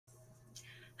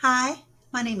Hi,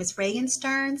 my name is Reagan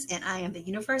Stearns, and I am the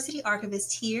University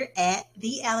Archivist here at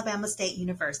the Alabama State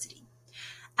University.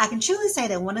 I can truly say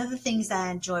that one of the things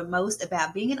I enjoy most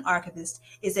about being an archivist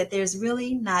is that there's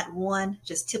really not one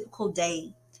just typical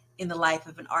day in the life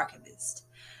of an archivist.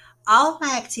 All of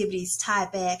my activities tie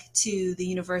back to the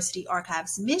University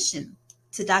Archive's mission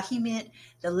to document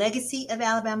the legacy of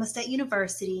Alabama State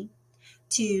University,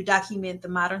 to document the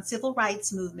modern civil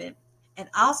rights movement, and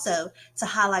also to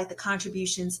highlight the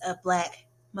contributions of Black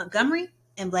Montgomery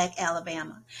and Black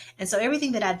Alabama. And so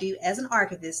everything that I do as an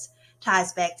archivist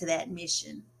ties back to that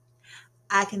mission.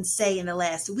 I can say in the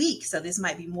last week, so this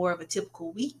might be more of a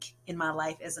typical week in my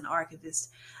life as an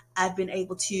archivist, I've been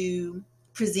able to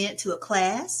present to a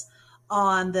class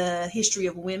on the history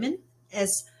of women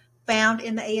as found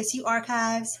in the ASU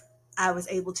archives. I was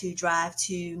able to drive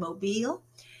to Mobile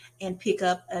and pick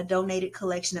up a donated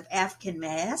collection of African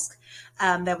masks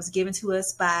that was given to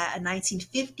us by a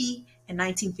 1950 and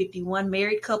 1951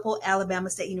 married couple, Alabama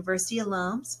State University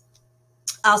alums.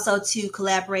 Also to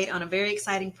collaborate on a very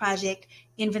exciting project,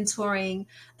 inventorying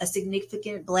a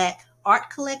significant Black art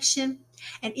collection,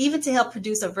 and even to help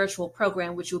produce a virtual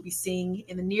program, which you'll be seeing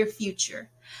in the near future.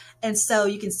 And so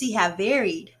you can see how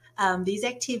varied these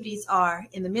activities are.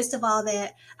 In the midst of all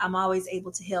that, I'm always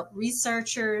able to help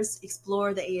researchers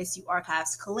explore the ASU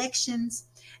Archives collections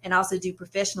and also do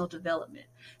professional development.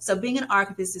 So being an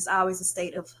archivist is always a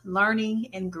state of learning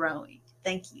and growing.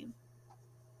 Thank you.